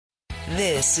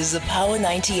This is a Power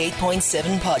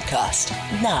 98.7 podcast.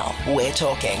 Now we're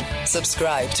talking.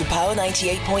 Subscribe to Power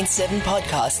 98.7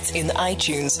 podcasts in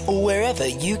iTunes or wherever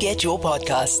you get your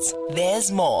podcasts.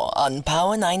 There's more on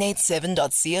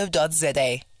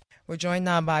power987.co.za. We're joined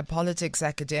now by politics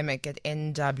academic at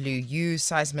NWU,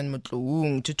 Seisman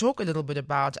Mutluung, to talk a little bit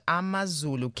about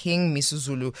Amazulu, King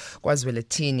Misuzulu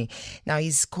Zwelithini. Now,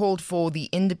 he's called for the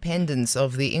independence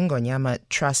of the Ingonyama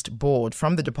Trust Board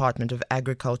from the Department of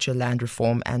Agriculture, Land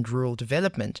Reform and Rural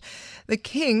Development. The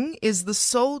king is the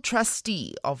sole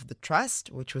trustee of the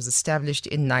trust, which was established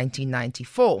in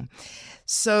 1994.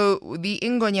 So the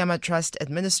Ingonyama Trust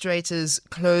administrators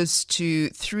close to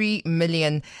 3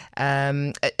 million,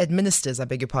 close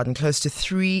to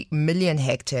 3 million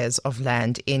hectares of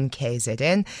land in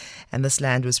KZN. And this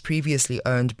land was previously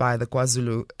owned by the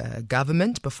KwaZulu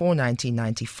government before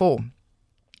 1994.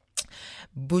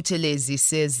 Buthelezi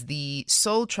says the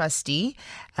sole trustee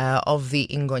of the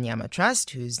Ingonyama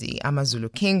Trust, who's the Amazulu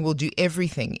king, will do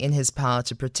everything in his power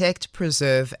to protect,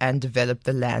 preserve and develop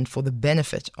the land for the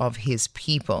benefit of his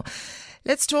people.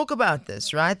 Let's talk about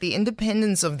this, right? The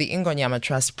independence of the Ingonyama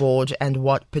Trust Board and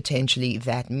what potentially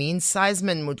that means.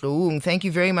 Seisman Mutluung, thank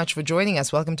you very much for joining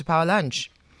us. Welcome to Power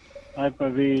Lunch. Hi,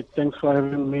 Pavi. Thanks for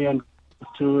having me and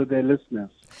to the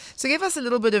listeners. So give us a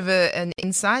little bit of an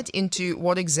insight into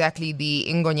what exactly the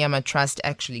Ingonyama Trust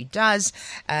actually does,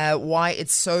 why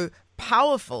it's so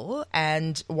powerful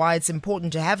and why it's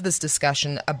important to have this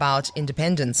discussion about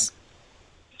independence.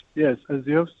 Yes, as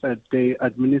you have said, they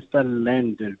administer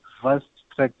land, vast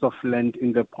tracts of land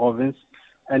in the province,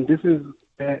 and this is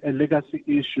a legacy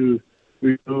issue.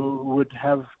 We would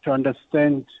have to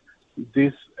understand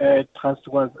this trust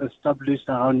was established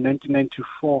around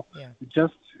 1994,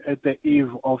 just at the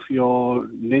eve of your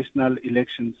national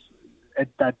elections, at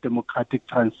that democratic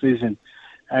transition.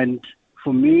 And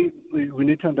for me, we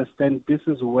need to understand this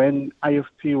is when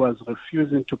IFP was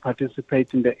refusing to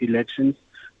participate in the elections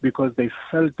because they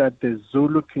felt that the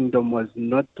Zulu kingdom was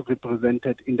not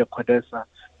represented in the CODESA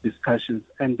discussions.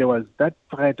 And there was that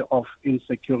threat of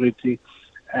insecurity.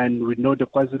 And we know the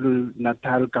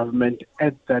KwaZulu-Natal government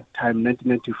at that time,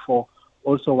 1994,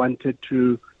 also wanted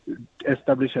to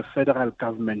establish a federal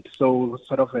government, so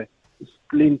sort of a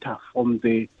splinter from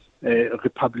the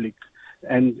republic.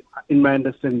 And in my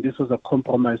understanding, this was a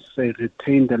compromise to say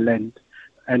retain the land.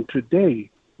 And today,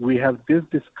 we have this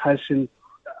discussion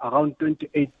around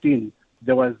 2018.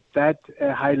 There was that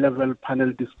high-level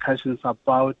panel discussions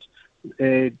about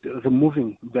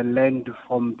removing the land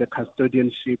from the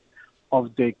custodianship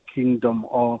of the kingdom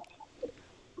or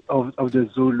of the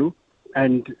Zulu.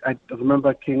 And I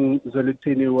remember King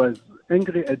Zwelithini was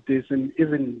angry at this and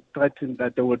even threatened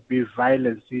that there would be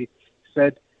violence. He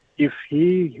said if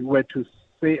he were to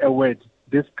say a word,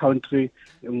 this country,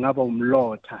 it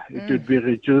would be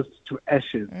reduced to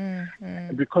ashes.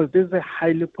 Because this is a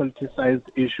highly politicized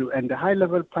issue. And the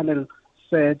high-level panel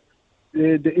said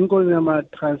the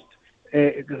Ingonyama Trust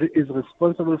is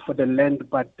responsible for the land,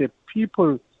 but the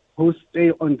people who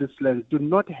stay on this land do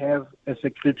not have a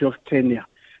security of tenure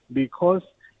because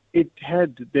it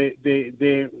had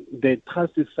the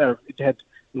trust itself, it had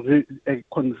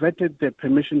converted the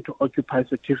permission to occupy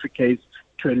certificates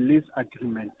to a lease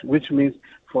agreement, which means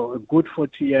for a good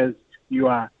 40 years you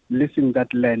are leasing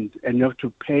that land and you have to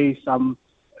pay some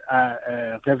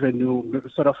revenue,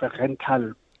 sort of a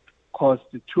rental cost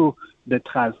to the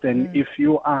trust. And if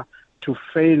you are to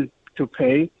fail to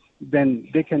pay, then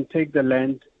they can take the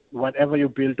land, whatever you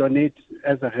build on it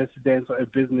as a residence or a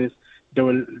business, they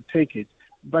will take it.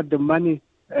 But the money,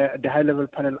 the high-level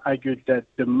panel argued that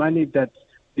the money that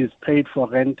is paid for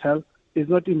rental is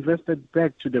not invested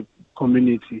back to the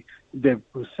community. The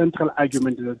central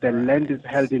argument is that the land is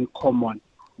held in common.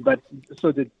 But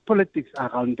so the politics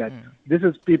around that, this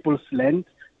is people's land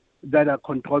that are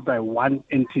controlled by one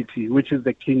entity, which is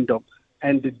the kingdom.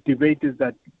 And the debate is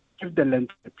that give the land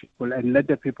to the people and let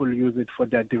the people use it for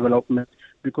their development,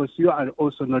 because you are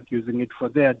also not using it for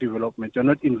their development. You're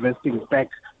not investing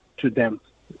back to them.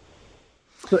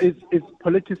 So it's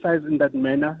politicized in that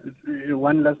manner.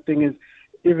 One last thing is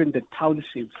even the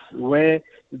townships where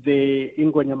the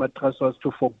Ingonyama Trust was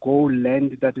to forego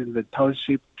land that is the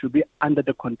township to be under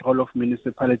the control of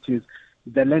municipalities,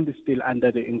 the land is still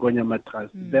under the Ingonyama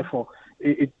Trust. Therefore,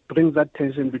 it brings that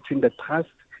tension between the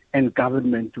trust and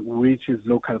government, which is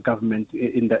local government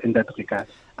in that regard.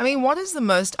 I mean, what is the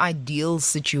most ideal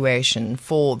situation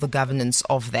for the governance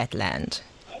of that land?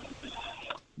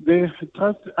 The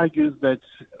trust argues that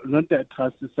not the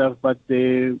trust itself, but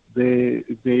the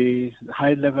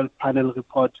high-level panel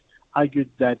report argued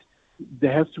that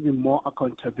there has to be more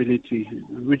accountability,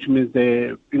 which means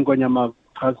the Ingonyama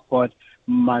Trust Board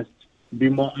must be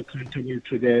more accountable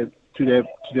to the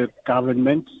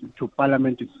government, to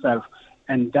Parliament itself,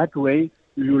 and that way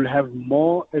you will have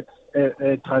more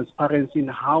transparency in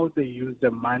how they use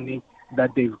the money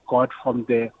that they've got from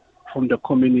the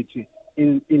community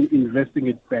in investing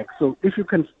it back. So if you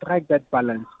can strike that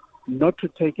balance, not to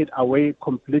take it away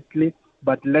completely,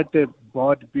 but let the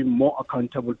board be more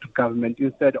accountable to government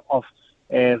instead of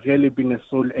really being a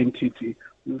sole entity.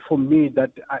 For me,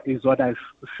 that is what I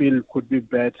feel could be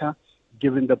better,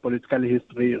 given the political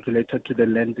history related to the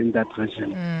land in that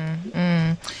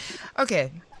region.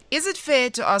 Okay. Is it fair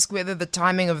to ask whether the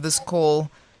timing of this call,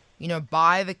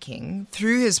 by the king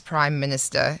through his prime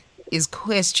minister is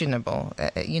questionable?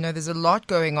 There's a lot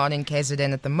going on in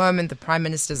KZN at the moment. The prime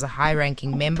minister is a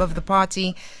high-ranking member of the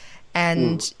party.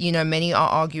 And, many are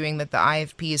arguing that the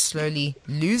IFP is slowly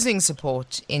losing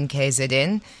support in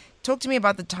KZN. Talk to me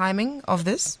about the timing of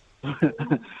this.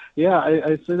 Yeah,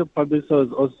 I see the publisher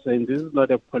was also saying this is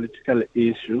not a political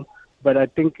issue, but I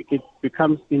think it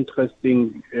becomes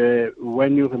interesting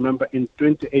when you remember in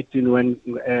 2018 when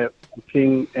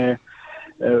King,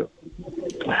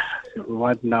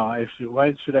 what now?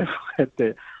 Why should I forget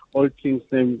the old king's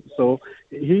name? So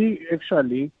he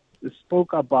actually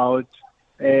spoke about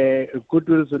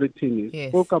Goodwill Zwelithini,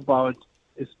 yes. spoke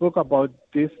about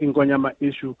this Ingonyama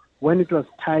issue when it was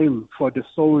time for the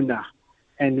sauna.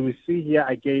 And we see here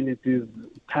again it is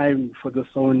time for the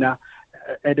sauna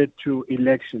added to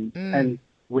election. And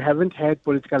we haven't had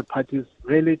political parties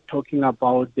really talking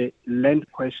about the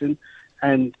land question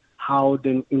and how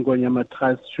the Ingonyama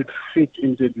Trust should fit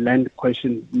into the land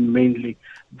question mainly.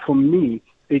 For me,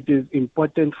 it is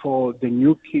important for the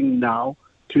new king now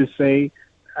to say,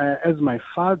 as my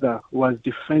father was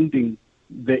defending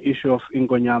the issue of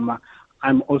Ingonyama,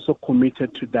 I'm also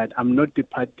committed to that. I'm not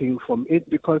departing from it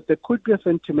because there could be a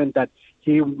sentiment that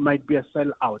he might be a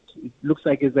sellout. It looks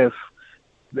like he's a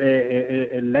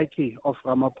lackey of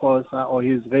Ramaphosa, or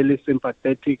he's really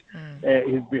sympathetic.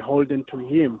 He's beholden to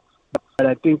him. But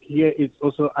I think here it's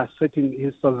also asserting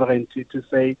his sovereignty to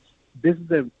say, this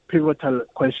is a pivotal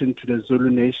question to the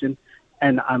Zulu nation,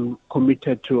 and I'm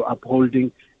committed to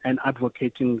upholding and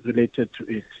advocating related to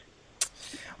it.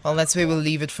 Well, that's where we'll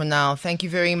leave it for now. Thank you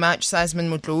very much, Sizman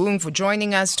Mutluung, for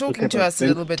joining us, talking to us a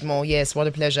little bit more. Yes, what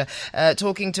a pleasure.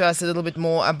 Talking to us a little bit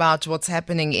more about what's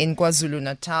happening in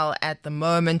KwaZulu-Natal at the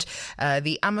moment.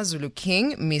 The Amazulu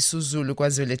king, Misuzulu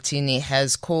Zwelithini,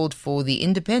 has called for the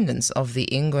independence of the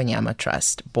Ingonyama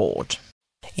Trust Board.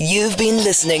 You've been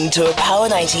listening to a Power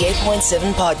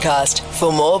 98.7 podcast.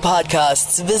 For more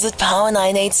podcasts, visit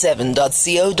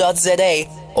power987.co.za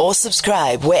or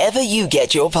subscribe wherever you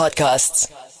get your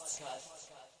podcasts.